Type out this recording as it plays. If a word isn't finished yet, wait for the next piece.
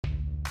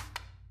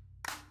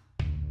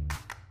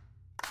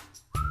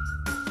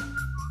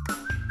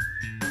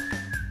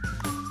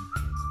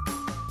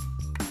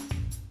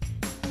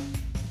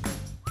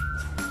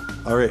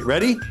All right,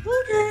 ready?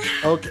 Okay.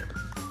 Okay.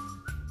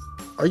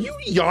 Are you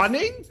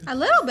yawning? A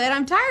little bit.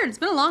 I'm tired. It's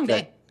been a long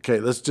day. Okay,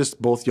 let's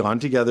just both yawn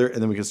together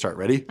and then we can start.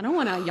 Ready? I don't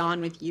want to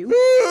yawn with you.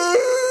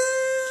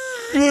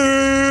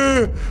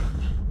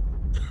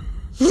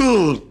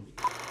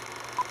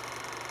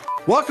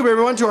 Welcome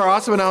everyone to our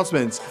awesome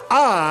announcements.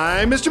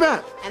 I'm Mr.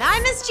 Matt. And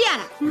I'm Miss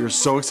Gianna. We're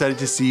so excited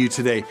to see you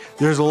today.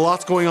 There's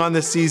lots going on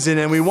this season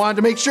and we wanted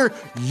to make sure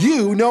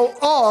you know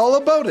all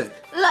about it.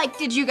 Like,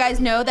 did you guys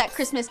know that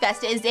Christmas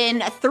Fest is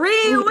in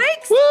 3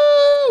 weeks?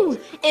 Woo!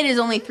 It is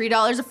only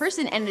 $3 a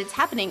person and it's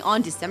happening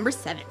on December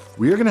 7th.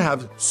 We are gonna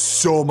have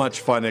so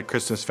much fun at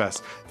Christmas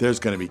Fest. There's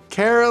gonna be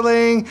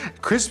caroling,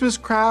 Christmas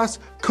crafts,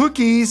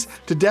 cookies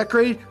to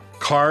decorate,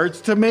 cards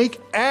to make,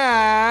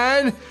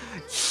 and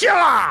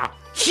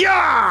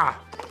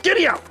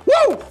giddy up,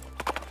 woo!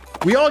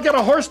 We all get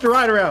a horse to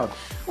ride around.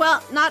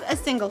 Well, not a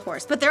single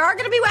horse, but there are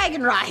gonna be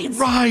wagon rides.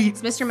 Right.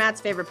 It's Mr.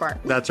 Matt's favorite part.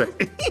 That's right.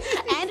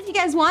 And if you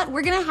guys want,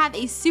 we're gonna have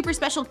a super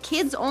special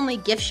kids-only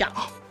gift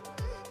shop.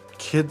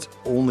 Kids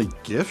only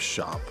gift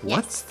shop?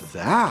 What's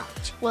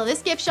that? Well,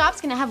 this gift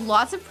shop's gonna have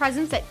lots of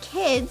presents that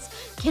kids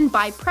can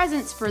buy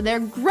presents for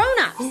their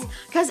grown-ups.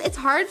 Because it's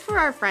hard for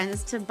our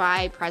friends to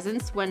buy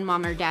presents when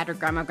mom or dad or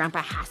grandma or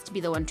grandpa has to be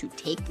the one to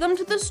take them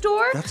to the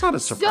store. That's not a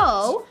surprise.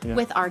 So, Yeah.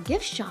 with our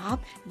gift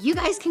shop, you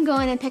guys can go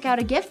in and pick out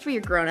a gift for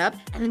your grown-up,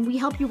 and then we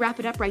help you wrap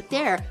it up right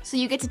there, so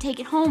you get to take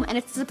it home, and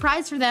it's a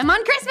surprise for them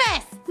on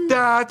Christmas.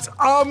 That's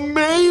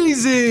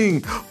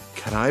amazing!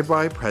 Can I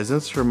buy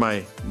presents for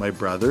my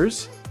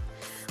brothers?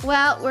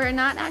 Well, we're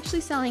not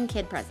actually selling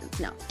kid presents,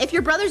 no. If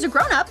your brother's a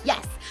grown-up,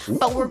 yes. Ooh.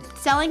 But we're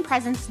selling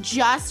presents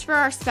just for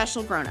our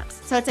special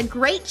grown-ups. So it's a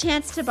great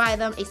chance to buy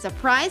them a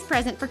surprise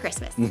present for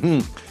Christmas.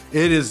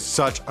 It is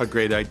such a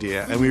great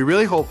idea, and we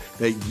really hope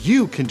that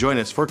you can join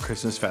us for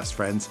Christmas Fest,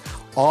 friends.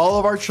 All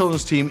of our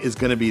children's team is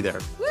gonna be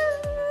there. Woo!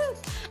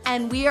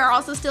 And we are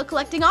also still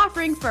collecting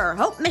offerings for our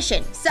Hope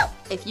Mission. So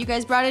if you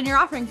guys brought in your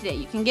offering today,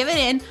 you can give it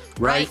in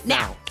right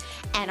now.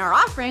 And our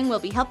offering will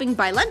be helping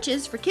buy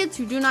lunches for kids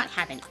who do not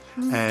have any.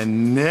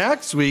 And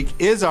next week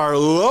is our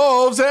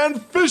Loaves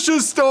and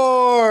Fishes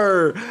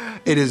store.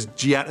 It is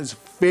Gianna's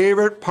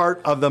favorite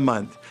part of the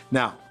month.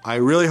 Now, I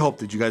really hope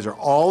that you guys are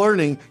all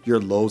earning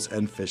your Loaves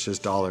and Fishes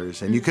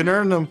dollars, and you can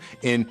earn them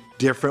in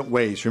different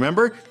ways.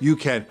 Remember, you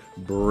can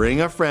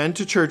bring a friend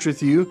to church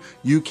with you,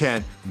 you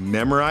can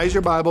memorize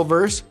your Bible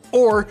verse,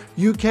 or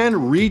you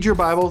can read your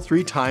Bible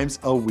 3 times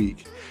a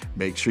week.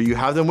 Make sure you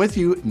have them with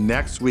you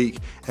next week,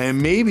 and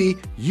maybe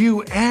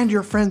you and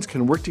your friends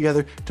can work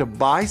together to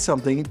buy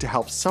something to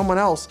help someone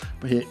else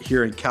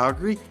here in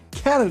Calgary,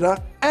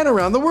 Canada, and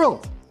around the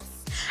world.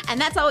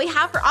 And that's all we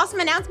have for awesome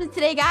announcements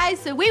today, guys.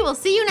 So we will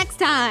see you next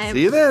time.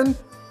 See you then.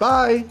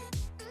 Bye.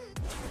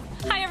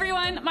 Hi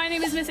everyone, my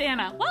name is Miss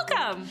Anna.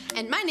 Welcome!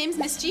 And my name's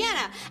Miss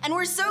Gianna, and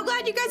we're so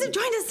glad you guys have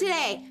joined us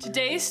today.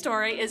 Today's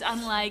story is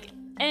unlike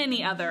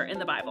any other in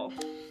the Bible.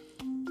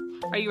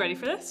 Are you ready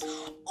for this?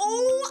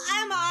 Oh,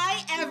 am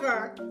I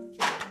ever!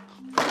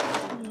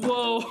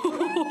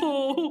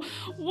 Whoa,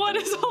 what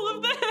is all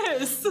of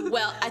this?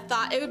 Well, I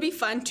thought it would be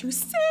fun to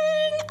sing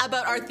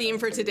about our theme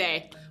for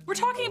today. We're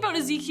talking about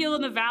Ezekiel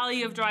in the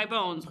Valley of Dry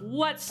Bones.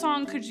 What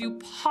song could you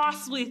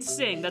possibly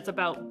sing that's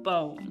about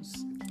bones?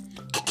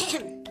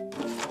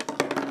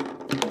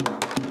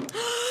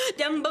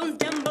 Dem bones,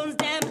 dem,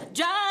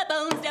 dry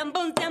bones, dem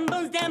bones,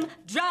 dem,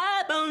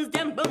 dry bones,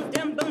 dem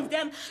bones,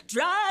 dem,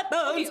 dry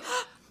bones. Okay.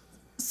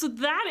 So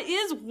that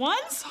is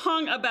one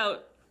song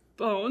about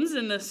bones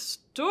in the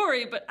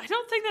story, but I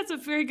don't think that's a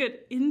very good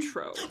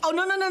intro. Oh,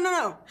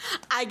 no.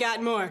 I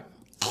got more.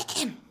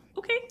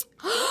 Okay.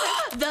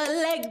 The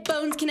leg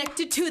bone's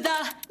connected to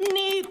the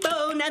knee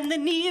bone, and the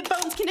knee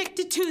bone's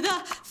connected to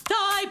the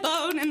thigh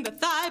bone, and the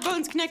thigh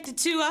bone's connected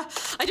to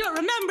I don't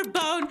remember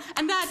bone,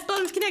 and that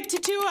bone's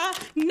connected to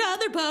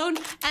another bone,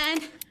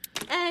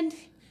 and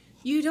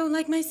you don't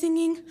like my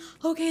singing?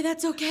 Okay,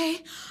 that's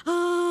okay.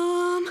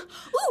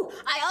 Ooh,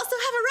 I also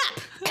have a rap.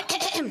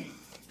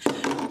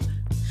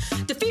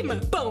 The femur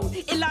bone,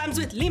 it rhymes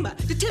with lemur.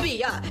 The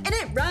tibia, and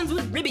it rhymes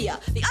with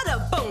ribia. The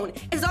other bone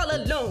is all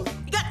alone.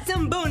 You got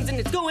some bones and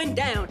it's going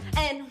down.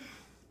 And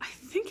I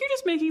think you're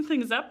just making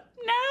things up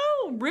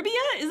now.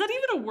 Ribia? Is that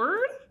even a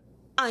word?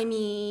 I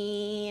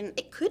mean,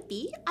 it could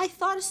be. I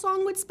thought a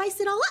song would spice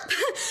it all up.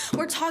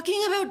 We're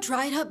talking about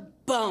dried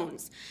up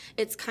bones.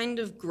 It's kind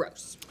of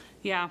gross.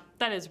 Yeah,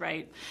 that is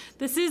right.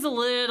 This is a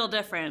little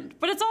different,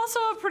 but it's also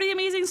a pretty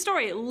amazing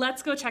story.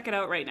 Let's go check it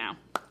out right now.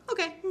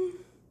 Okay.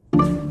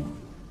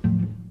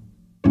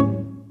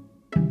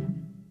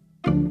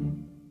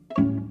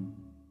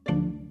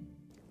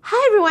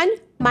 Hi everyone,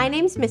 my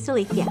name's Miss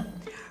Alethea.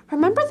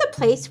 Remember the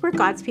place where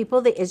God's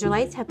people, the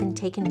Israelites, have been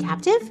taken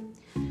captive?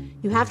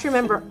 You have to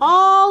remember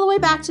all the way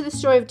back to the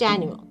story of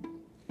Daniel.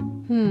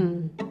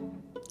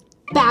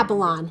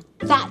 Babylon,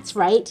 that's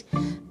right.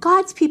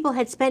 God's people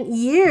had spent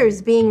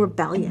years being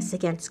rebellious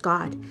against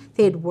God.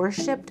 They had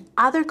worshipped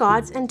other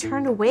gods and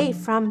turned away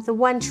from the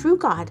one true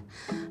God.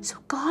 So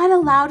God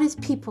allowed his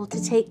people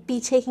to be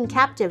taken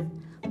captive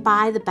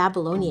by the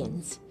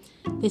Babylonians.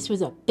 This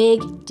was a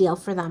big deal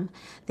for them.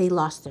 They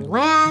lost their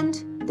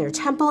land, their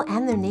temple,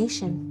 and their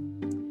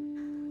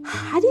nation.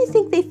 How do you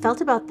think they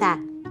felt about that?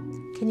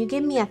 Can you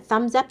give me a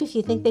thumbs up if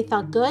you think they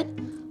felt good,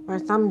 or a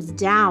thumbs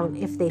down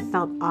if they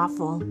felt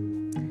awful?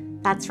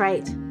 That's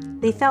right.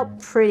 They felt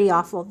pretty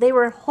awful. They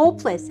were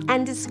hopeless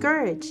and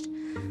discouraged.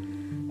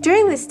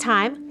 During this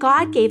time,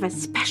 God gave a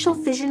special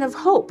vision of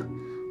hope.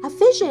 A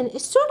vision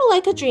is sort of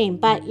like a dream,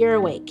 but you're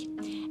awake.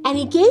 And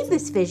he gave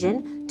this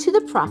vision to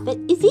the prophet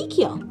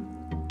Ezekiel.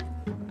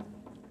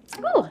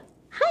 Oh,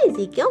 hi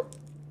Ezekiel.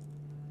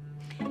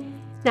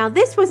 Now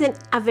this wasn't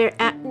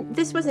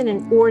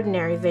an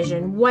ordinary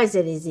vision, was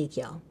it,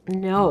 Ezekiel?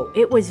 No,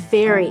 it was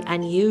very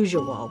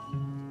unusual.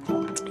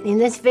 In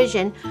this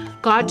vision,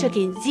 God took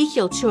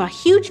Ezekiel to a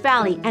huge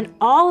valley, and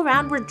all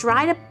around were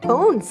dried up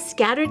bones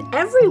scattered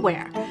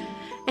everywhere.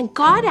 And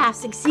God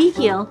asked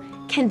Ezekiel,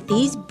 "Can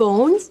these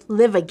bones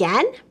live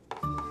again?"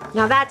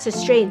 Now that's a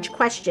strange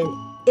question,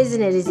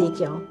 isn't it,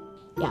 Ezekiel?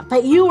 Yeah,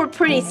 but you were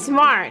pretty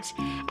smart,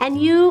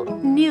 and you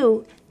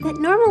knew that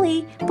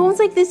normally bones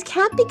like this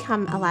can't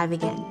become alive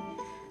again.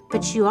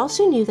 But you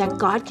also knew that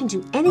God can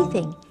do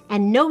anything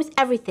and knows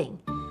everything.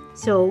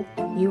 So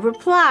you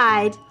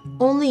replied,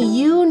 "Only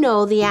you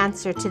know the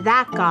answer to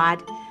that,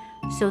 God."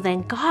 So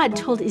then God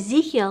told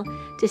Ezekiel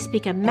to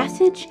speak a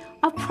message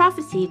of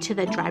prophecy to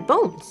the dry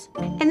bones.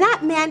 And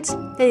that meant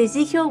that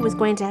Ezekiel was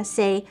going to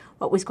say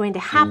what was going to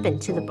happen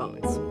to the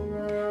bones.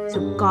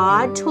 So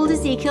God told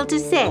Ezekiel to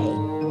say,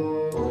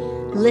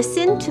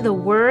 "Listen to the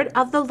word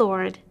of the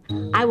Lord.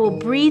 I will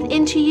breathe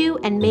into you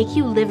and make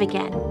you live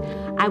again.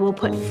 I will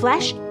put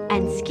flesh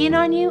and skin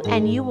on you,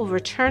 and you will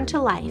return to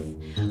life.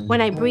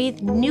 When I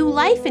breathe new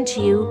life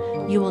into you,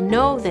 you will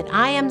know that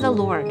I am the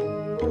Lord."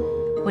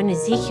 When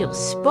Ezekiel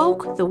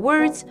spoke the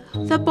words,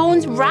 the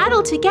bones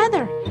rattled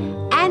together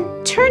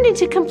and turned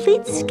into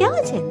complete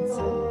skeletons.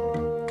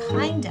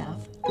 Kind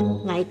of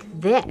like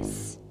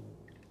this.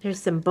 There's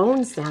some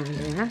bones down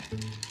there.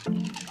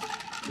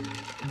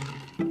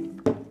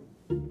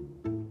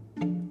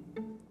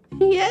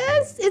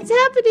 Yes, it's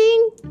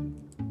happening.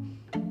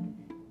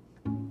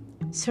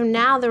 So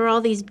now there were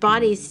all these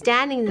bodies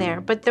standing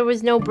there, but there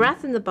was no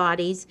breath in the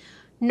bodies,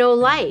 no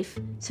life.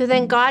 So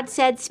then God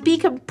said,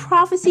 "Speak a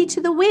prophecy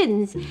to the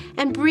winds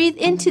and breathe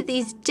into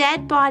these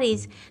dead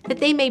bodies that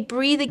they may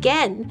breathe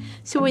again."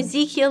 So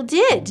Ezekiel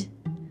did.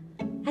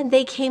 And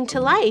they came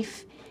to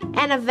life.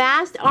 And a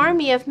vast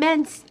army of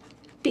men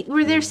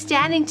were there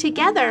standing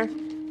together.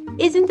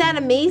 Isn't that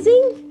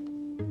amazing?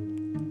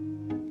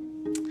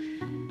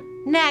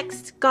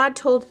 Next, God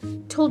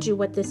told you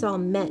what this all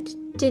meant,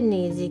 didn't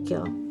he,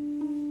 Ezekiel?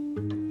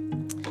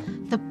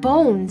 The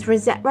bones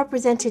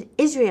represented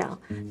Israel.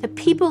 The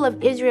people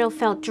of Israel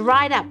felt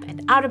dried up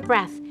and out of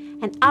breath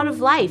and out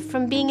of life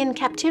from being in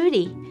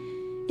captivity.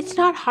 It's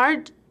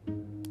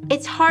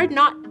hard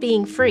not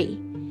being free.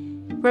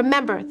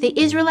 Remember, the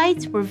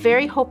Israelites were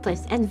very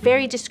hopeless and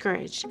very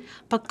discouraged,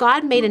 but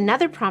God made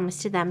another promise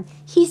to them.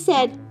 He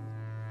said,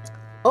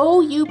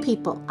 "O you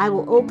people, I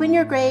will open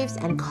your graves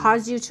and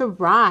cause you to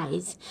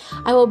rise.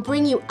 I will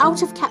bring you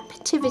out of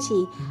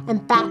captivity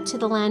and back to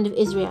the land of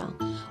Israel.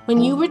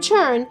 When you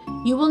return,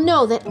 you will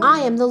know that I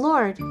am the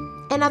Lord."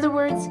 In other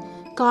words,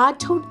 God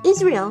told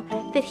Israel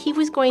that he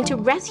was going to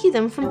rescue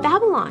them from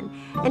Babylon,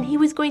 and he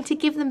was going to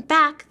give them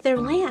back their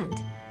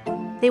land.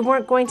 They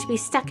weren't going to be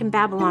stuck in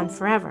Babylon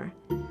forever.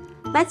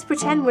 Let's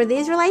pretend we're the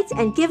Israelites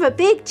and give a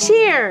big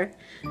cheer.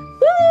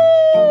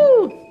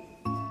 Woo!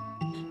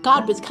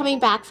 God was coming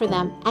back for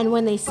them, and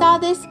when they saw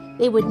this,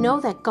 they would know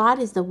that God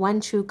is the one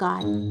true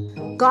God.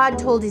 God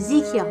told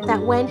Ezekiel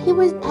that when he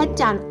had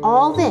done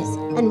all this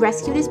and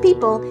rescued his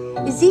people,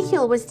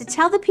 Ezekiel was to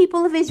tell the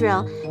people of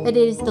Israel that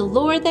it is the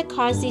Lord that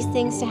caused these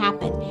things to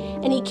happen,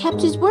 and he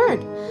kept his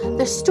word.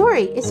 The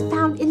story is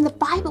found in the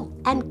Bible,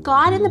 and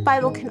God in the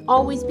Bible can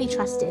always be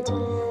trusted.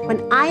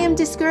 When I am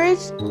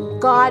discouraged,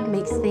 God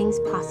makes things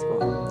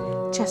possible.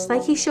 Just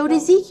like he showed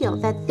Ezekiel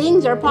that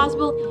things are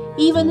possible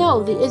even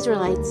though the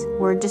Israelites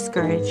were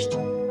discouraged.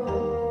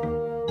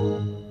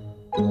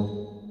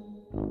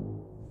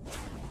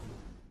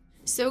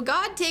 So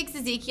God takes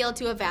Ezekiel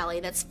to a valley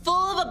that's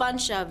full of a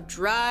bunch of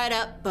dried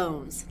up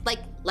bones, like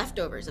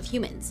leftovers of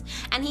humans.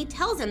 And he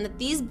tells him that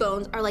these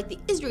bones are like the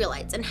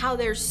Israelites and how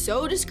they're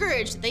so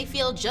discouraged that they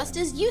feel just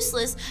as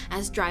useless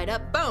as dried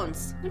up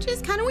bones, which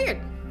is kind of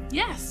weird.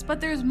 Yes, but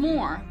there's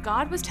more.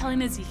 God was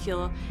telling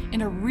Ezekiel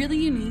in a really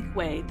unique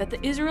way that the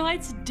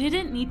Israelites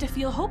didn't need to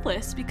feel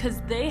hopeless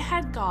because they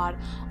had God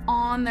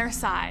on their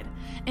side,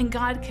 and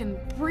God can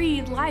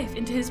breathe life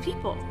into his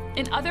people.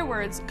 In other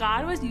words,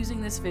 God was using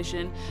this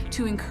vision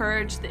to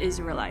encourage the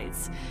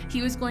Israelites.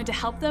 He was going to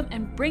help them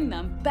and bring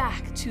them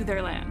back to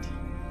their land.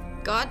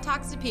 God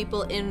talks to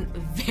people in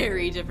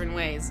very different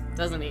ways,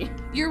 doesn't he?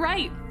 You're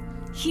right.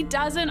 He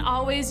doesn't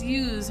always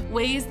use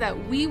ways that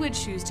we would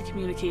choose to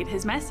communicate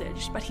his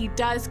message, but he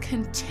does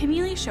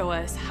continually show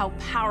us how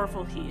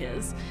powerful he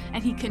is.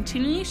 And he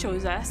continually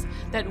shows us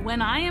that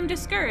when I am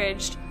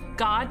discouraged,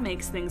 God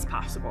makes things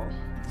possible.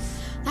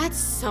 That's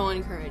so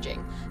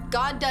encouraging.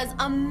 God does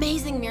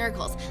amazing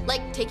miracles,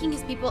 like taking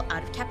his people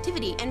out of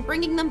captivity and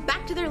bringing them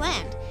back to their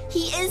land.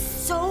 He is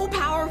so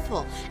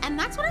powerful, and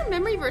that's what our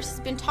memory verse has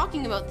been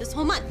talking about this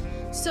whole month.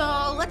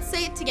 So let's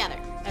say it together.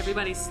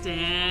 Everybody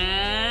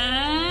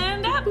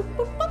stand up. Boop,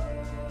 boop, boop.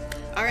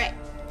 All right.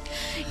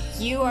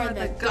 You are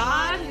the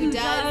God who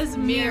does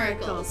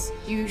miracles.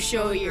 You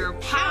show your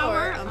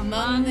power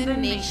among the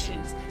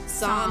nations.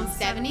 Psalm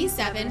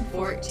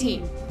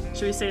 77:14.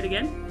 Should we say it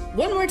again?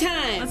 One more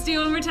time. Let's do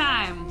it one more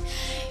time.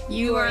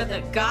 You are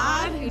the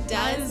God who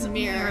does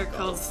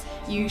miracles.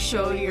 You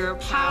show your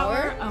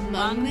power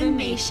among the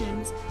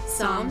nations.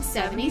 Psalm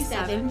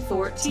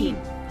 77:14.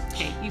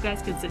 Okay, you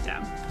guys can sit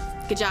down.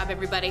 Good job,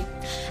 everybody.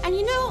 And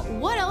you know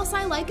what else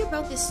I like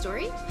about this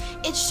story?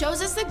 It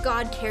shows us that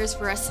God cares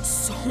for us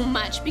so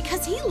much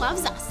because he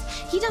loves us.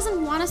 He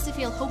doesn't want us to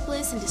feel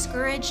hopeless and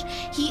discouraged.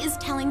 He is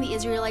telling the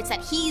Israelites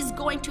that he's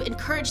going to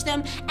encourage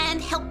them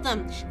and help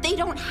them. They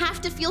don't have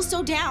to feel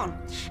so down.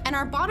 And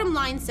our bottom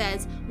line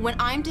says, when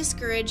I'm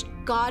discouraged,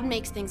 God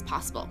makes things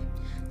possible.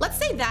 Let's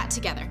say that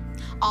together.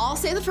 I'll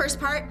say the first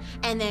part,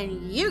 and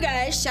then you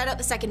guys shout out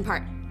the second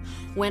part.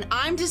 When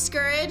I'm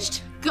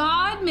discouraged,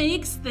 God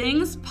makes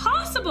things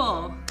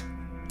possible.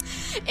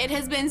 It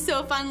has been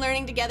so fun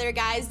learning together,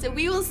 guys, so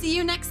we will see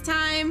you next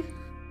time.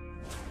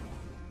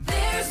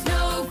 There's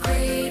no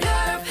greater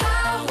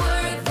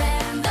power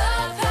than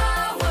the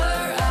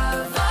power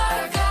of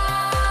our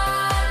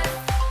God.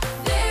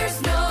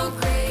 There's no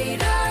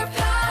greater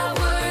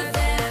power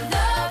than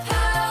the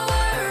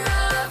power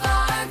of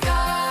our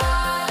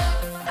God.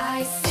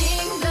 I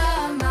sing the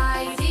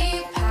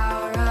mighty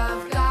power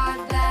of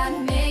God that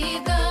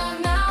made the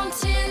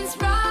mountains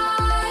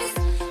rise,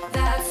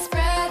 that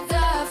spread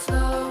the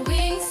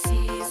flowing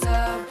seas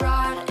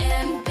abroad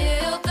and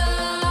built the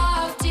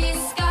lofty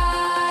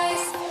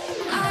skies.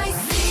 I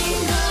sing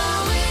the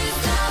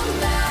wisdom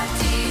that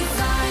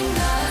designed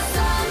the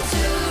sun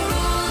to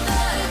rule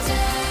the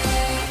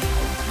day.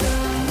 The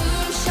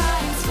moon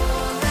shines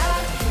full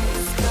at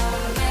his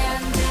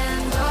command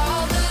and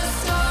all the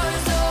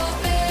stars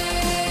obey.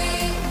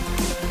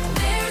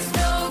 There's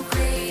no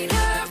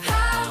greater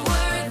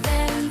power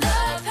than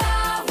the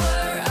power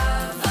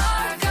of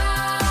our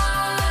God.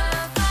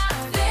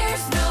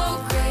 There's no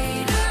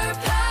greater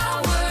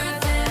power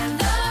than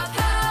the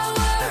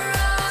power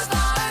of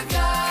our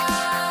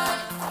God.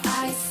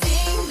 I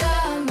sing the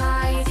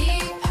mighty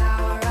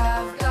power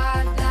of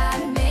God that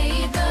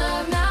made the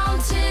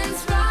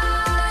mountains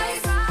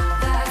rise,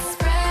 that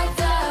spread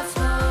the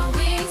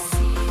flowing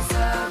seas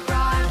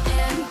abroad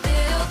and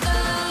built the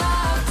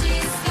lofty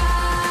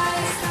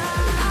skies.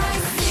 I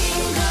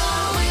sing the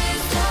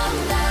wisdom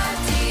that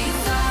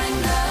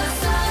designed the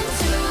sun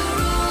to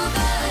rule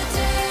the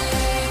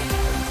day.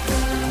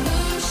 The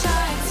moon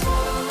shines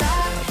full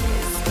at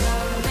his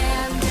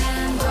command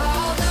and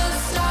all the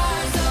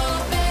stars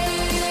obey.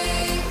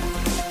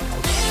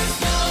 There's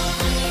no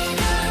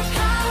greater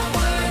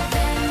power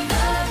than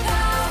the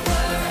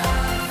power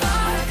of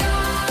our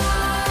God.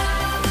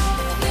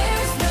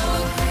 There's no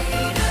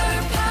greater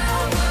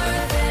power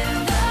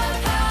than the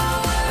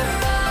power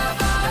of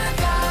our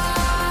God.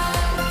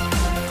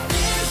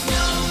 There's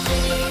no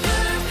greater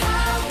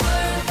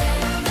power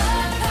than the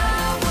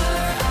power of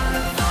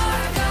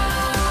our God.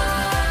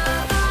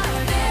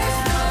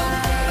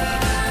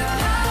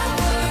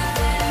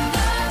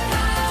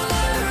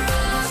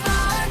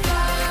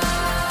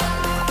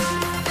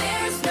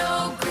 There's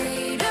no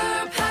greater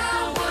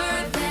power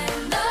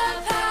than the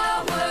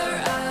power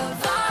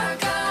of our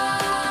God.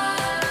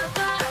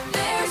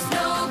 There's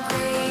no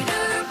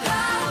greater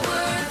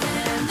power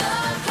than the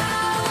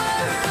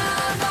power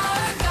of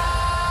our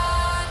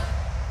God.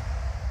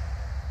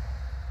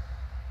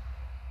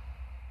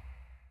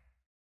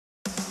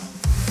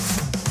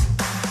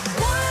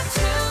 One,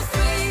 two,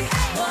 three,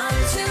 1,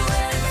 2,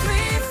 and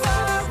 3,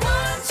 4.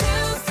 1,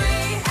 2,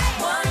 3,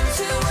 1,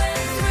 2,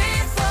 and 3,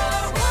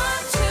 4.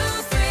 1, 2,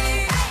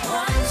 3,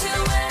 1, 2,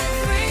 and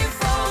 3,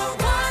 4.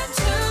 1,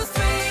 2,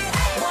 3,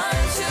 1,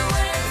 2,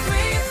 and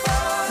 3,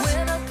 4.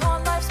 When upon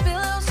life's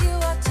billows you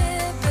are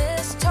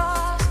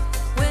tempest-tossed,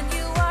 when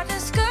you are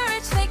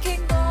discouraged,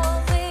 thinking all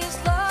is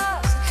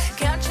lost,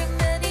 count your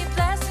many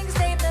blessings,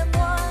 name them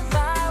one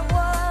by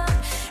one,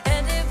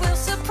 and it will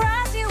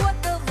surprise you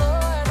what the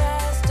Lord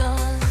has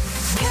done.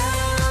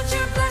 Count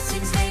your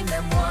blessings, name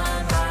them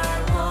one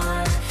by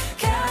one.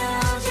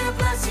 Count your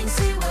blessings,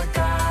 see what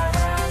God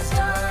has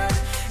done.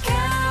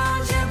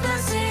 Count your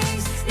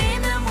blessings,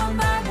 name them one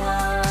by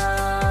one.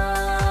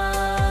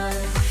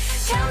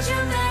 Count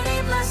your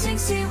many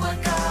blessings, see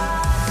what God